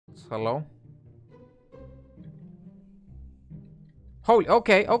Hello? Holy,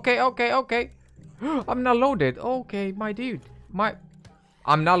 okay. I'm not loaded. Okay, my dude.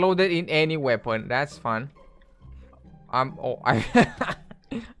 I'm not loaded in any weapon. That's fun. I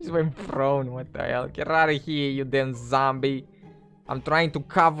just went prone. What the hell? Get out of here, you damn zombie. I'm trying to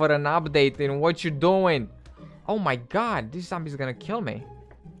cover an update and what you doing? Oh my god, this zombie's gonna kill me.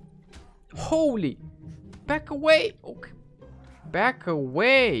 Holy. Back away. Okay. Back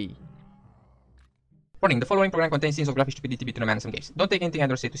away. Warning, the following program contains scenes of graphic stupidity between a man and some gays. Don't take anything I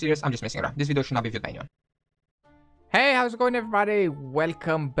don't say too serious, I'm just messing around. This video should not be viewed by anyone. Hey, how's it going everybody?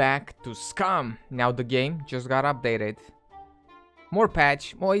 Welcome back to Scum. Now the game just got updated. More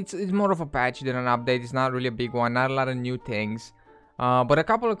patch. Well, it's more of a patch than an update. It's not really a big one. Not a lot of new things. But a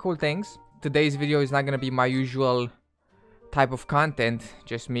couple of cool things. Today's video is not going to be my usual type of content.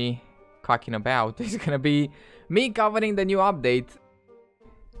 Just me cocking about. It's going to be me covering the new update.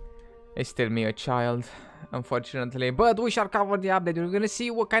 It's still me, a child, unfortunately. But we shall cover the update. We're going to see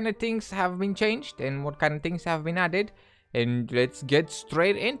what kind of things have been changed and what kind of things have been added. And let's get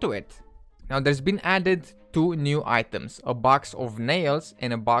straight into it. Now, there's been added 2 new items. A box of nails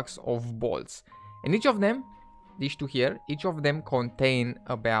and a box of bolts. And each of them, these 2 here, each of them contain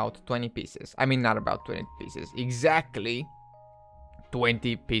about 20 pieces. I mean, not about 20 pieces. Exactly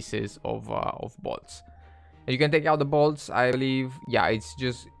 20 pieces of bolts. And you can take out the bolts, I believe. Yeah, it's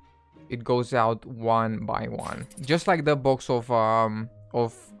just... it goes out one by one, just like the box of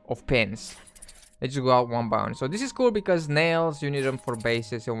pens. They just go out one by one. So this is cool because nails, you need them for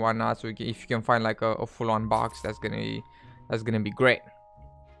bases and whatnot. So if you can find like a full-on box, that's gonna be great.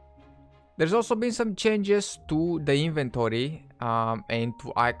 There's also been some changes to the inventory and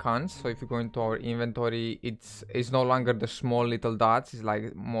to icons. So if you go into our inventory, it's no longer the small little dots. It's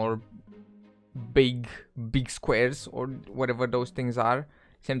like more big squares or whatever those things are.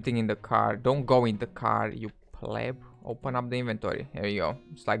 Same thing in the car. Don't go in the car, you pleb. Open up the inventory. Here you go.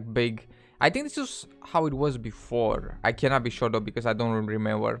 It's like big. I think this is how it was before. I cannot be sure though because I don't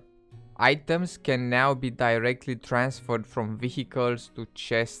remember. Items can now be directly transferred from vehicles to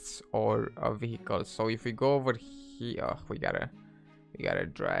chests or vehicles. So if we go over here, we gotta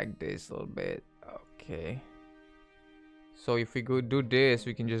drag this a little bit. Okay. So if we go do this,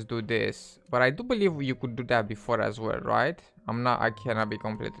 we can just do this. But I do believe you could do that before as well, right? I cannot be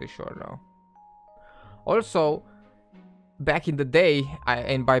completely sure though. Also, back in the day,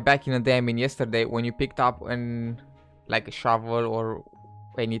 and by back in the day I mean yesterday, when you picked up like a shovel or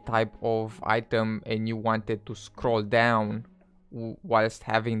any type of item and you wanted to scroll down whilst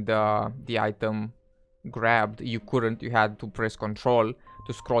having the item grabbed, you couldn't. You had to press control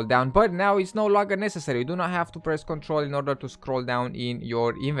to scroll down, but now it's no longer necessary. You do not have to press control in order to scroll down in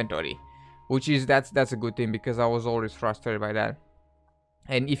your inventory, which is that's a good thing because I was always frustrated by that.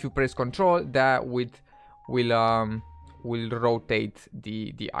 And if you press control, that will rotate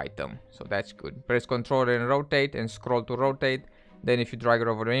the item, so that's good. Press control and rotate and scroll to rotate. Then if you drag it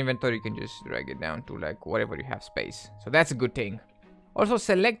over the inventory, you can just drag it down to like wherever you have space, so that's a good thing. Also,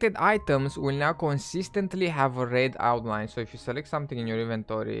 selected items will now consistently have a red outline. So if you select something in your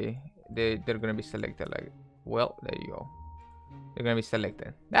inventory, they're gonna be selected. Like, well, there you go. They're gonna be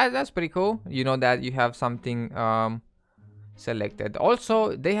selected. That's pretty cool. You know that you have something selected.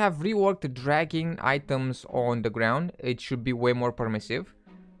 Also, they have reworked dragging items on the ground. It should be way more permissive.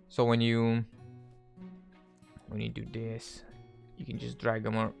 So when you do this, you can just drag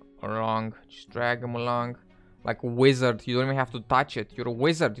them along. Just drag them along. Like a wizard, you don't even have to touch it. You're a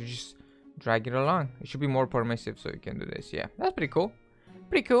wizard, you just drag it along. It should be more permissive so you can do this. Yeah, that's pretty cool.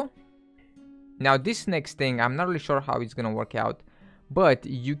 Pretty cool. Now this next thing, I'm not really sure how it's gonna work out, but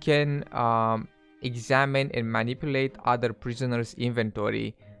you can examine and manipulate other prisoners'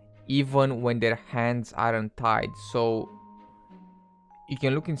 inventory even when their hands aren't tied. So you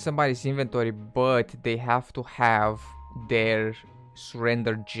can look in somebody's inventory, but they have to have their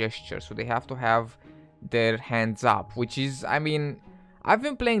surrender gesture. So they have to have their hands up, which is, I mean, I've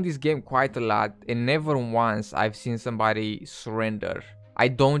been playing this game quite a lot and never once I've seen somebody surrender. I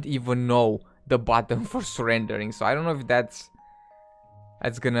don't even know the button for surrendering, so I don't know if that's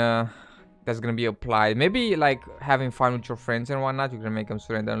gonna be applied. Maybe like having fun with your friends and whatnot, you're gonna make them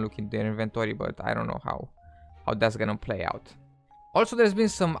surrender and look in their inventory, but I don't know how that's gonna play out. Also, there's been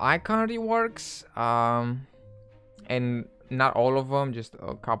some icon reworks, and not all of them, just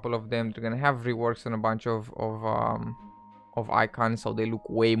a couple of them. They're gonna have reworks on a bunch of icons, so they look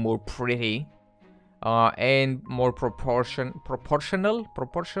way more pretty and more proportional.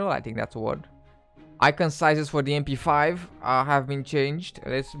 I think that's a word. Icon sizes for the MP5 have been changed.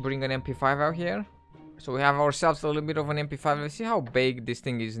 Let's bring an MP5 out here. So we have ourselves a little bit of an MP5. Let's see how big this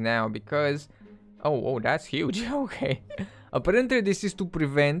thing is now, because... Oh, that's huge. Okay. Apparently this is to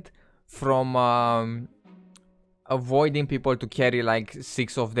prevent from avoiding people to carry like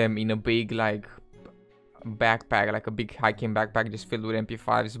 6 of them in a big like backpack, like a big hiking backpack just filled with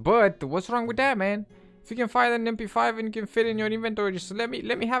MP5s. But what's wrong with that, man? If you can find an MP5 and you can fit in your inventory, just let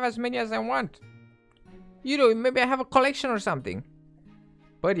me have as many as I want. You know, maybe I have a collection or something.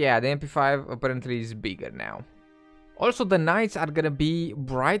 But yeah, the MP5 apparently is bigger now. Also, the nights are gonna be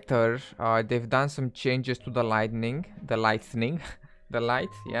brighter. They've done some changes to the lightning, the light,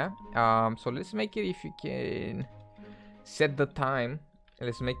 yeah. So let's make it, if you can set the time.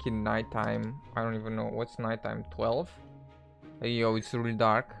 Let's make it nighttime. I don't even know what's nighttime. 12. Yo, it's really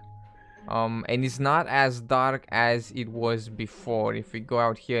dark. And it's not as dark as it was before. If we go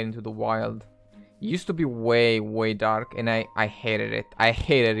out here into the wild, it used to be way dark, and I hated it. I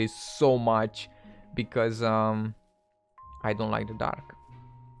hated it so much because I don't like the dark.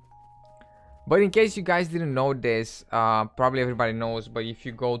 But in case you guys didn't know this, probably everybody knows, but if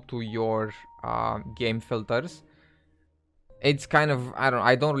you go to your game filters, it's kind of,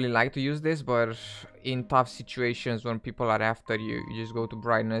 I don't really like to use this, but in tough situations when people are after you, you just go to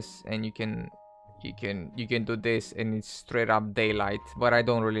brightness and you can do this, and it's straight up daylight. But I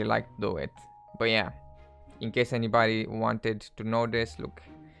don't really like to do it. But yeah, in case anybody wanted to know this, look,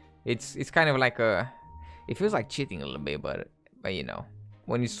 it's kind of like it feels like cheating a little bit, but you know,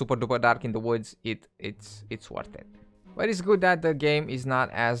 when it's super duper dark in the woods, it's worth it. But it's good that the game is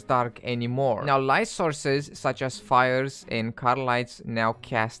not as dark anymore. Now, light sources such as fires and car lights now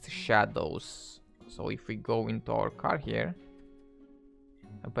cast shadows. So if we go into our car here,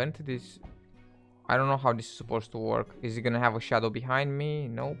 apparently this, I don't know how this is supposed to work. Is it gonna have a shadow behind me?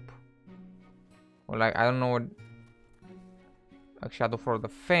 Nope. Or like, I don't know what, a shadow for the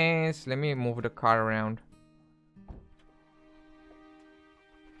fence. Let me move the car around.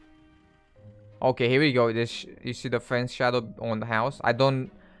 Okay, here we go. This, you see the fence shadow on the house. I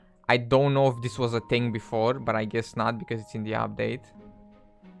don't know if this was a thing before, but I guess not, because it's in the update.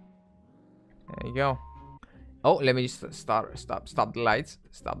 There you go. Oh, let me just stop the lights.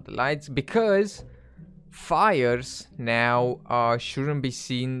 Stop the lights, because fires now shouldn't be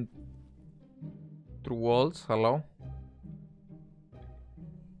seen through walls. Hello.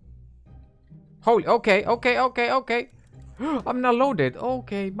 Holy, okay. I'm not loaded.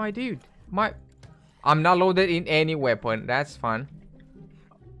 Okay, my dude. I'm not loaded in any weapon. That's fun.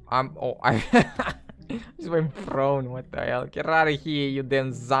 I just went prone. What the hell? Get out of here, you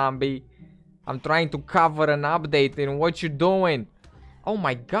damn zombie. I'm trying to cover an update, and what you doing? Oh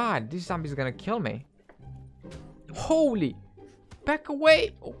my god, this zombie's gonna kill me. Holy. Back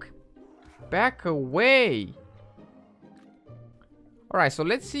away. Okay. Back away. Alright, so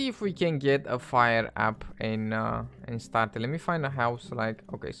let's see if we can get a fire up and start it. Let me find a house like...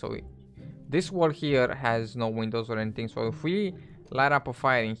 Okay, so this wall here has no windows or anything. So if we light up a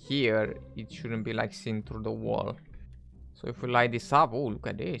fire in here, it shouldn't be like seen through the wall. So if we light this up... Oh, look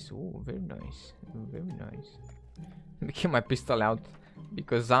at this. Oh, very nice. Very nice. Let me get my pistol out.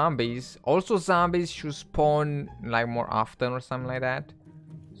 Because zombies... Also, zombies should spawn like more often or something like that.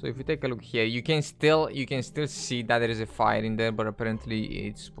 So if you take a look here, you can still see that there is a fire in there, but apparently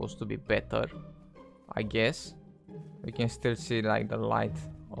it's supposed to be better, I guess. We can still see like the light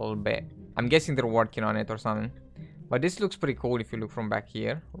a little bit. I'm guessing they're working on it or something. But this looks pretty cool if you look from back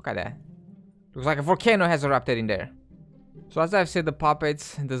here. Look at that. Looks like a volcano has erupted in there. So as I've said, the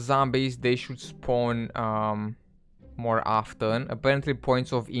puppets, the zombies, they should spawn more often. Apparently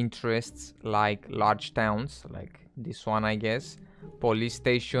points of interests like large towns, like this one, I guess. Police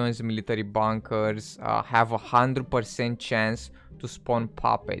stations, military bunkers have 100% chance to spawn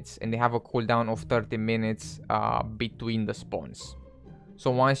puppets, and they have a cooldown of 30 minutes between the spawns.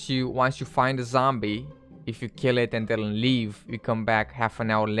 So once you find a zombie, if you kill it and then leave, you come back half an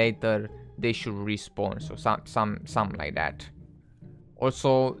hour later, they should respawn. So something like that.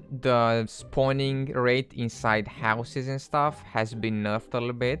 Also, the spawning rate inside houses and stuff has been nerfed a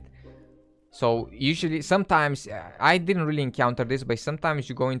little bit. So usually, sometimes, I didn't really encounter this, but sometimes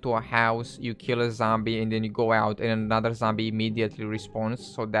you go into a house, you kill a zombie, and then you go out and another zombie immediately respawns.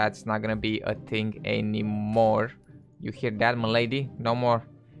 So that's not gonna be a thing anymore. You hear that, my lady? No more.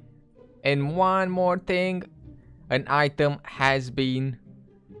 And one more thing, an item has been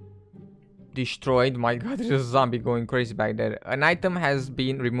destroyed. My god, there's a zombie going crazy back there. An item has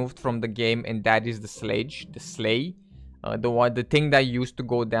been removed from the game, and that is the sledge, the sleigh. The thing that used to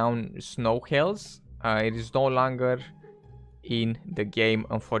go down snow hills. It is no longer in the game,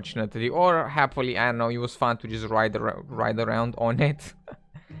 unfortunately, or happily. I don't know. It was fun to just ride around on it.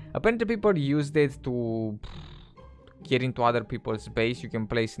 Apparently people used it to get into other people's base. You can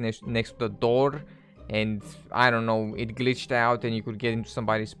place next to the door, and I don't know, it glitched out and you could get into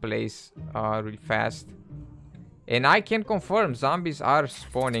somebody's place really fast. And I can confirm zombies are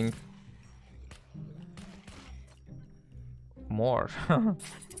spawning more.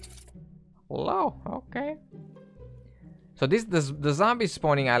 Hello, okay. So the zombie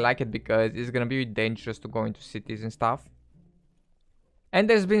spawning, I like it because it's gonna be dangerous to go into cities and stuff. And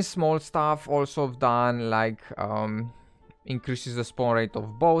there's been small stuff also done, like increases the spawn rate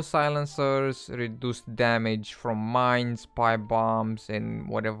of bow silencers, reduced damage from mines, pipe bombs, and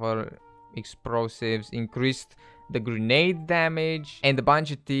whatever explosives, increased the grenade damage, and a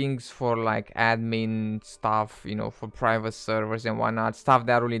bunch of things for like admin stuff, you know, for private servers and whatnot. Stuff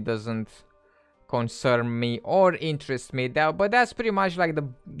that really doesn't concern me or interest me. But that's pretty much like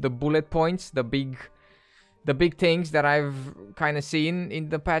the bullet points, the big things that I've kind of seen in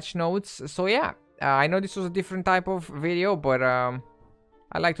the patch notes. So yeah, I know this was a different type of video, but I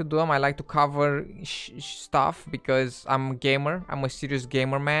like to do them. I like to cover stuff because I'm a gamer. I'm a serious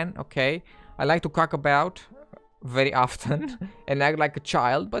gamer, man. Okay, I like to cock about very often and act like a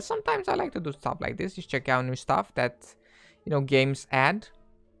child, but sometimes I like to do stuff like this. Just check out new stuff that, you know, games add.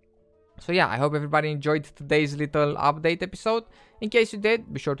 So yeah, I hope everybody enjoyed today's little update episode. In case you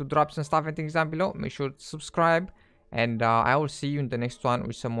did, be sure to drop some stuff and things down below. Make sure to subscribe, and I will see you in the next one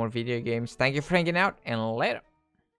with some more video games. Thank you for hanging out, and later.